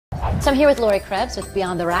So I'm here with Lori Krebs with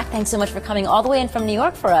Beyond the Rack. Thanks so much for coming all the way in from New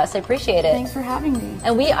York for us. I appreciate it. Thanks for having me.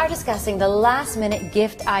 And we are discussing the last-minute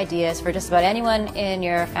gift ideas for just about anyone in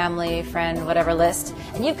your family, friend, whatever list.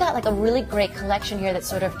 And you've got like a really great collection here that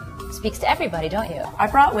sort of speaks to everybody, don't you? I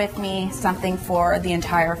brought with me something for the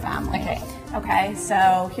entire family. Okay,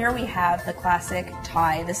 so here we have the classic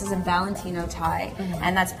tie. This is a Valentino tie,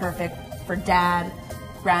 and that's perfect for dad,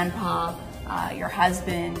 grandpa, your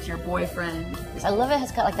husband, your boyfriend. I love it.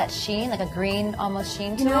 It's got like that sheen, like a green almost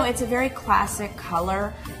sheen to it. You know, it's a very classic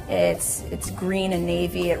color. It's green and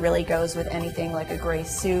navy. It really goes with anything like a gray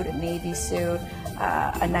suit, a navy suit,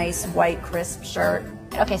 a nice white crisp shirt.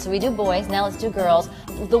 Okay, so we do boys, now let's do girls.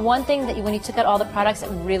 The one thing that when you took out all the products that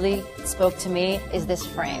really spoke to me is this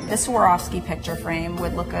frame. This Swarovski picture frame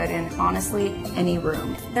would look good in, honestly, any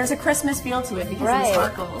room. There's a Christmas feel to it because of the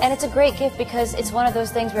sparkles. And it's a great gift because it's one of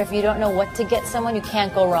those things where if you don't know what to get someone, you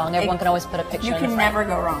can't go wrong. Everyone can always put a picture in the frame. You can never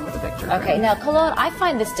go wrong with a picture. Okay, now cologne, I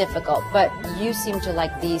find this difficult, but you seem to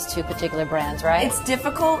like these two particular brands, right? It's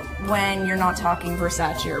difficult when you're not talking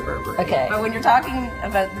Versace or Burberry. Okay. But when you're talking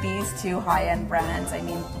about these two high-end brands, I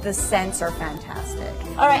mean, the scents are fantastic.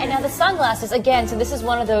 All right, and now the sunglasses, again, so this is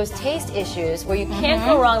one of those taste issues where you can't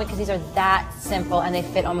go wrong because these are that simple and they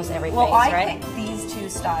fit almost every face, right? I picked these two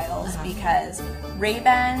styles because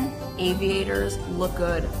Ray-Ban aviators look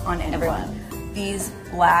good on anyone. These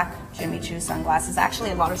black Jimmy Choo sunglasses, actually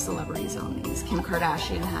a lot of celebrities own these. Kim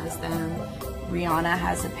Kardashian has them. Rihanna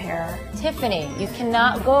has a pair. Tiffany, you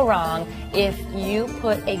cannot go wrong if you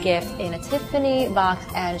put a gift in a Tiffany box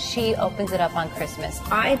and she opens it up on Christmas.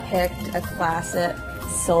 I picked a classic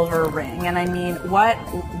silver ring, and I mean, what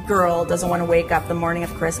girl doesn't want to wake up the morning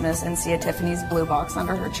of Christmas and see a Tiffany's blue box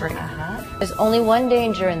under her tree? There's only one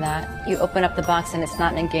danger in that. You open up the box and it's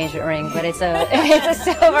not an engagement ring, but it's a, it's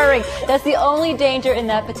a silver ring. That's the only danger in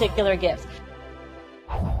that particular gift.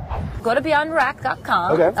 Go to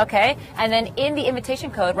beyondrack.com, okay? And then in the invitation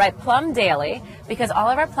code, write Plum Daily, because all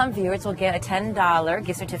of our Plum viewers will get a $10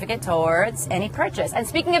 gift certificate towards any purchase. And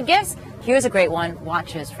speaking of gifts, here's a great one,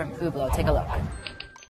 watches from Hublot. Take a look.